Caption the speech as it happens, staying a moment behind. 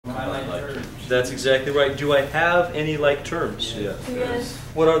That's exactly right. Do I have any like terms? Yes. Yes.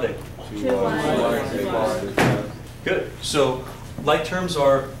 What are they? 2y. Good. So like terms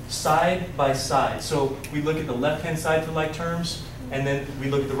are side by side. So we look at the left-hand side for like terms, and then we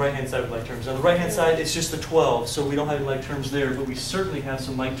look at the right-hand side for like terms. On the right-hand side, it's just the 12, so we don't have any like terms there, but we certainly have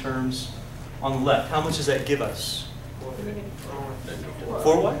some like terms on the left. How much does that give us?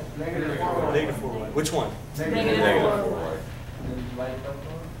 4y? Negative 4y. Negative 4y. Which one? Negative 4y.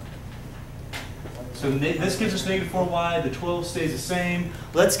 So this gives us negative 4y. The 12 stays the same.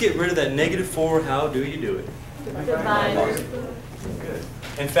 Let's get rid of that negative 4. How do you do it? Divide. Good.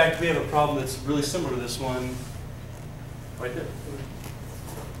 In fact, we have a problem that's really similar to this one right there.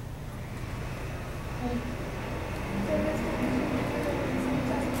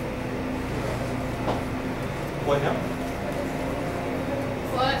 What now?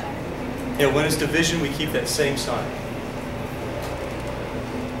 What? Yeah, when it's division, we keep that same sign.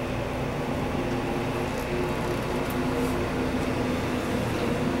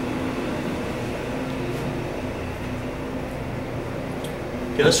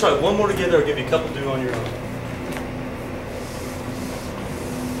 Okay, let's try one more together. I'll give you a couple to do on your own.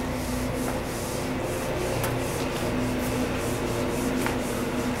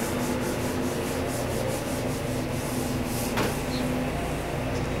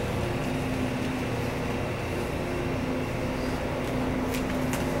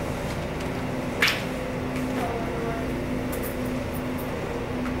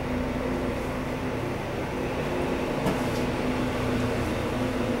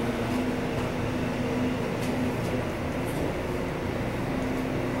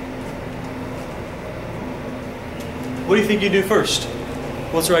 What do you think you do first?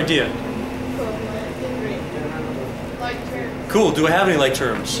 What's your idea? Like term. Cool. Do I have any like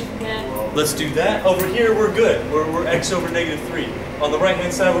terms? Yeah. Let's do that. Over here, we're good. We're x over negative 3. On the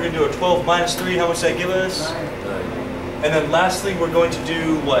right-hand side, we're going to do a 12 minus 3. How much does that give us? 9. And then lastly, we're going to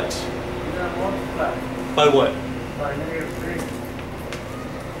do what? Multiply By what? by negative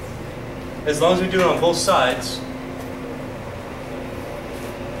 3. As long as we do it on both sides.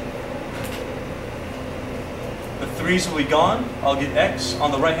 The 3's will be gone. I'll get x.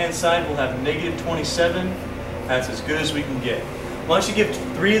 On the right-hand side, we'll have negative 27. That's as good as we can get. Why don't you give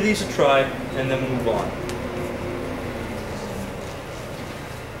 3 of these a try, and then we'll move on.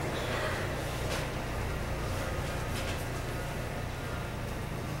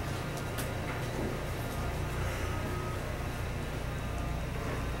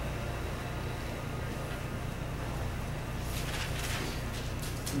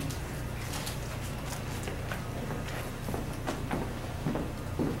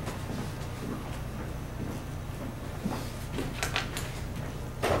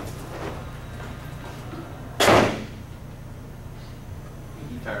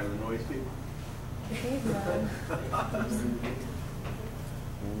 Tired of the noise, too?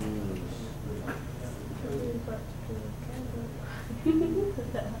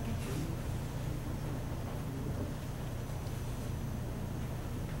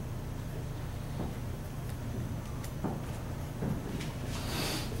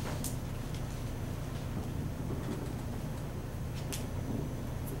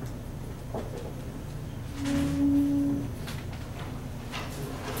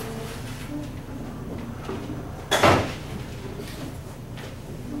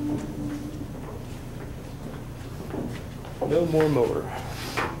 No more mower.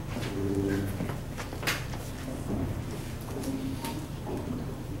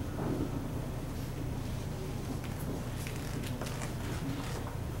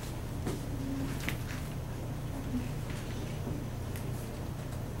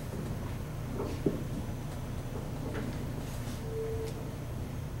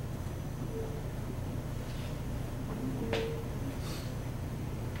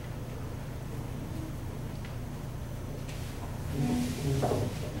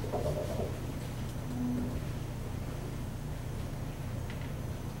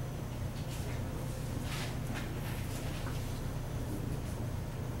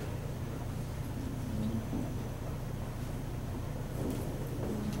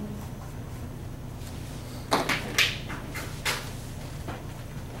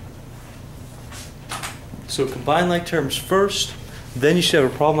 So combine like terms first, then you should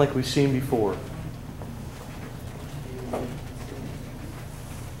have a problem like we've seen before.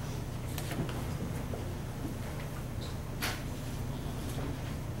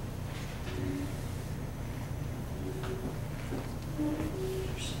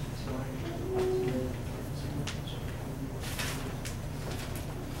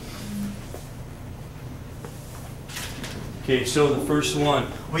 Okay, so the first one,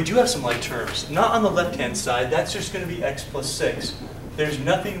 We do have some like terms. Not on the left-hand side. That's just going to be x plus 6. There's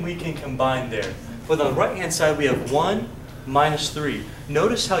nothing we can combine there. But on the right-hand side, we have 1 minus 3.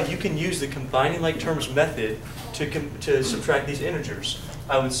 Notice how you can use the combining like terms method to subtract these integers.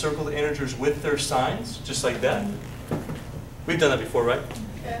 I would circle the integers with their signs, just like that. We've done that before, right?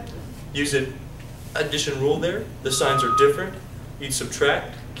 Yeah. Use an addition rule there. The signs are different. You'd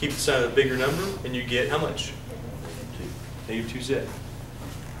subtract, keep the sign of the bigger number, and you get how much? Negative 2z.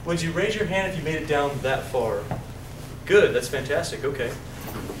 Would you raise your hand if you made it down that far? Good, that's fantastic, okay.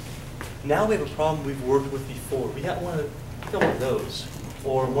 Now we have a problem we've worked with before. We got one of those,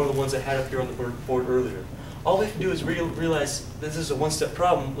 or one of the ones I had up here on the board earlier. All we have to do is realize this is a one-step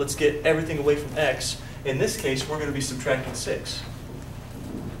problem. Let's get everything away from x. In this case, we're going to be subtracting 6.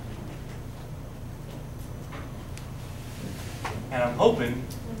 And I'm hoping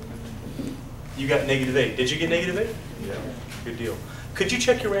you got negative 8. Did you get negative 8? Yeah. Good deal. Could you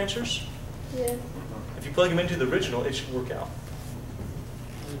check your answers? Yeah. If you plug them into the original, it should work out.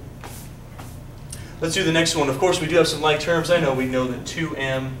 Let's do the next one. Of course, we do have some like terms. I know we know that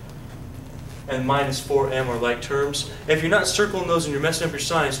 2m and minus 4m are like terms. If you're not circling those and you're messing up your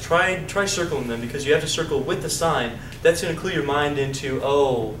signs, try circling them, because you have to circle with the sign. That's going to clue your mind into,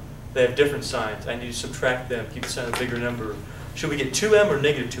 oh, they have different signs. I need to subtract them, keep the sign a bigger number. Should we get 2m or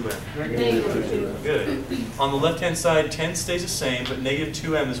negative 2m? Negative 2. Good. On the left-hand side, 10 stays the same, but negative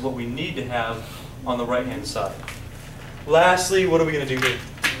 2m is what we need to have on the right-hand side. Lastly, what are we going to do here?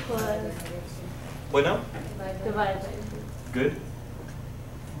 Plus. What now? Divide by 2. Good.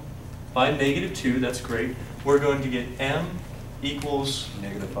 By negative 2, that's great. We're going to get m equals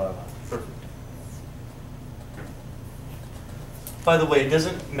Negative 5. perfect. By the way, it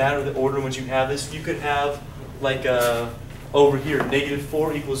doesn't matter the order in which you have this. You could have, like, over here, negative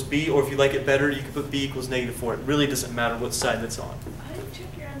 4 equals b, or if you like it better, you could put b equals negative 4. It really doesn't matter what side that's on. How did you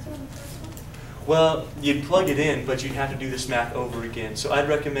check your answer on the first one? Well, you'd plug it in, but you'd have to do this math over again. So I'd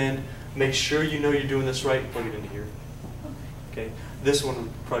recommend make sure you know you're doing this right, plug it into here. Okay. This one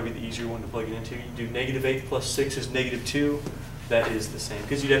would probably be the easier one to plug it into. You do negative 8 plus 6 is negative 2. That is the same,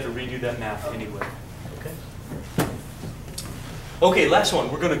 because you'd have to redo that math anyway. Okay. Okay, last one.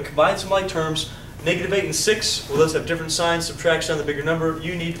 We're going to combine some like terms. Negative 8 and 6, well, those have different signs. Subtraction on the bigger number.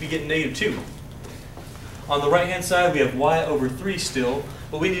 You need to be getting negative 2. On the right-hand side, we have y over 3 still,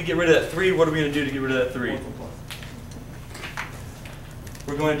 but we need to get rid of that 3. What are we going to do to get rid of that 3?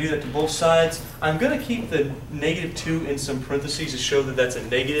 We're going to do that to both sides. I'm going to keep the negative 2 in some parentheses to show that that's a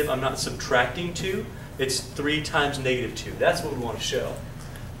negative. I'm not subtracting 2. It's 3 times negative 2. That's what we want to show.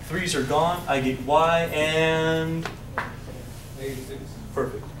 3's are gone. I get y and... Negative 6.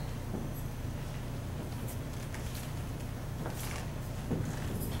 Perfect.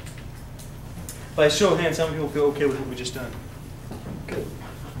 By a show of hands, how many people feel okay with what we just done? Good.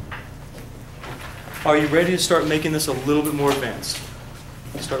 Are you ready to start making this a little bit more advanced?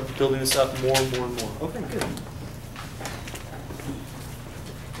 Start building this up more and more and more. Okay, good.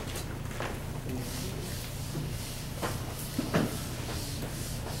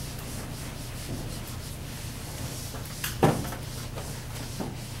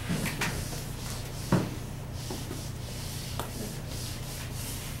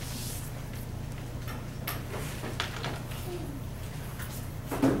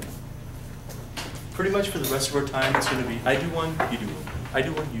 Pretty much for the rest of our time, it's going to be I do one, you do one. I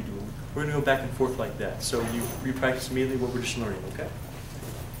do one, you do one. We're going to go back and forth like that. So you practice immediately what we're just learning, okay?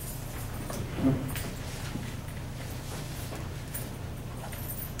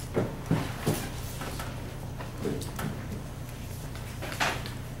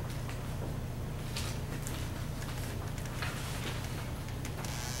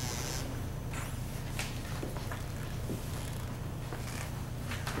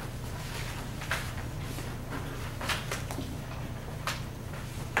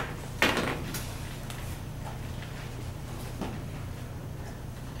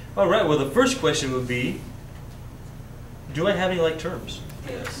 All right, well, the first question would be, do I have any like terms?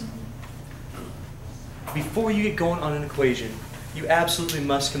 Yes. Before you get going on an equation, you absolutely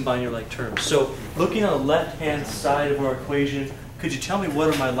must combine your like terms. So looking on the left-hand side of our equation, could you tell me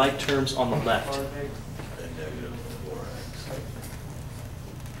what are my like terms on the left?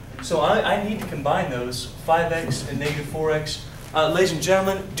 So I need to combine those, 5x and negative 4x. Ladies and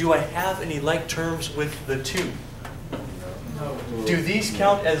gentlemen, do I have any like terms with the 2? Do these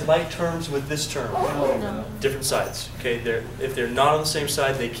count as like terms with this term? No. Different sides. Okay, if they're not on the same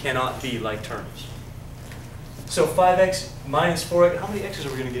side, they cannot be like terms. So 5x minus 4x, how many x's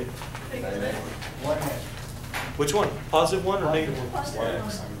are we going to get? One half. Which one? Positive 1 or negative 1? Positive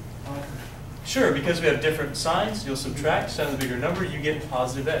 1. Sure, because we have different signs, you'll subtract, sign of the bigger number, you get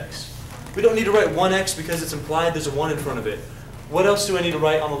positive x. We don't need to write 1x because it's implied there's a 1 in front of it. What else do I need to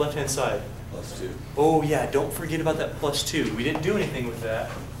write on the left-hand side? +2. Oh yeah, don't forget about that +2. We didn't do anything with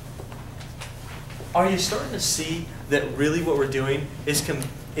that. Are you starting to see that really what we're doing is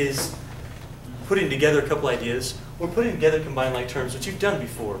putting together a couple ideas? We're putting together combined like terms, which you've done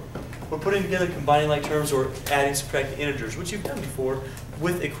before. We're putting together combining like terms or adding, subtracting integers, which you've done before,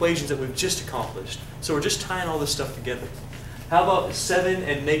 with equations that we've just accomplished. So we're just tying all this stuff together. How about 7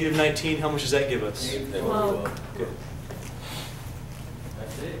 and -19? How much does that give us? Well, Good.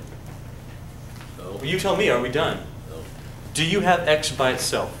 That's it. No. Well, you tell me, are we done? No. Do you have x by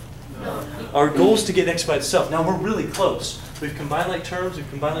itself? no. Our goal is to get x by itself. Now we're really close. We've combined like terms, we've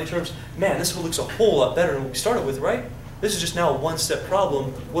combined like terms. Man, this one looks a whole lot better than what we started with, right? This is just now a one-step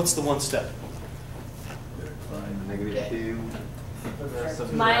problem. What's the one step? -2.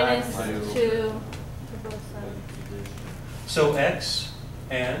 Minus Minus 2 for both sides. So x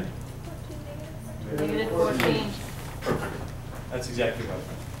and -14. perfect. That's exactly right.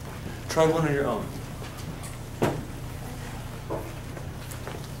 Try one on your own.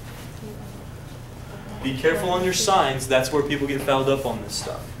 Be careful on your signs. That's where people get fouled up on this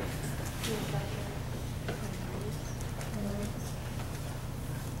stuff.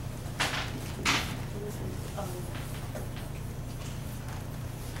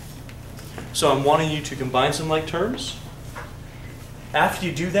 So I'm wanting you to combine some like terms. After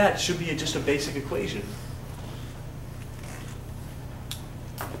you do that, it should be just a basic equation.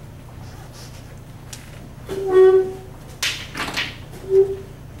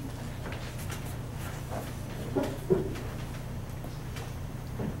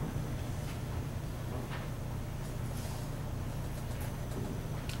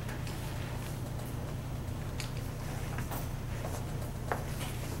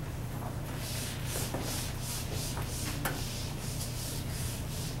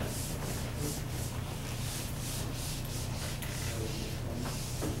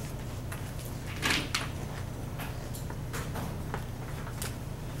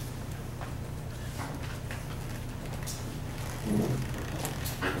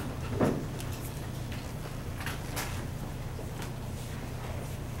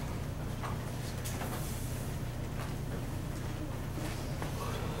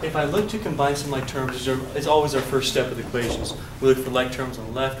 If I look to combine some like terms, it's always our first step with equations. We look for like terms on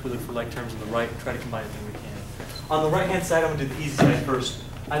the left, we look for like terms on the right, and try to combine everything we can. On the right-hand side, I'm going to do the easy side first.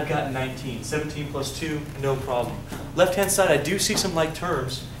 I've got 19. 17 plus 2, no problem. Left-hand side, I do see some like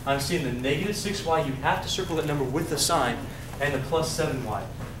terms. I'm seeing the -6y. You have to circle that number with the sign, and the plus 7y.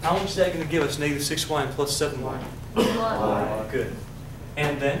 How much is that going to give us, -6y and plus 7y? 1. Good.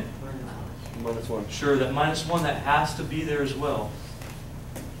 And then? -1. Sure, that -1, that has to be there as well.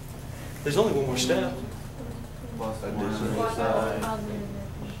 There's only one more step. Additional side.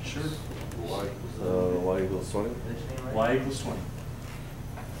 Sure. Y equals 20. Y equals 20.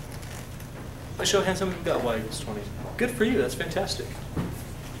 Let's show of hands how many got y equals 20. Good for you, that's fantastic.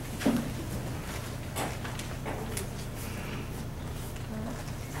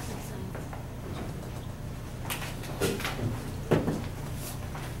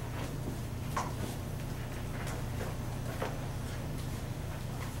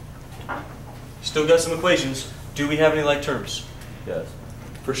 Still got some equations. Do we have any like terms? Yes.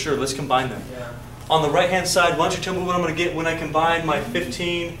 For sure, let's combine them. Yeah. On the right-hand side, why don't you tell me what I'm going to get when I combine my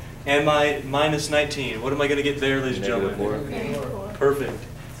 15 and my -19? What am I going to get there, ladies and gentlemen? -4. Perfect.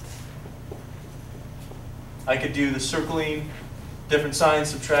 I could do the circling, different signs,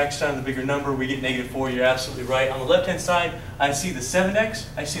 subtract, sign the bigger number, we get -4, you're absolutely right. On the left-hand side, I see the 7x,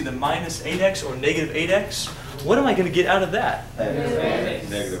 I see the -8x or -8x. What am I going to get out of that?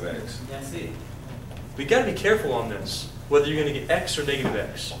 Negative x. That's it. We got to be careful on this, whether you're going to get x or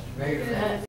 -x. Negative.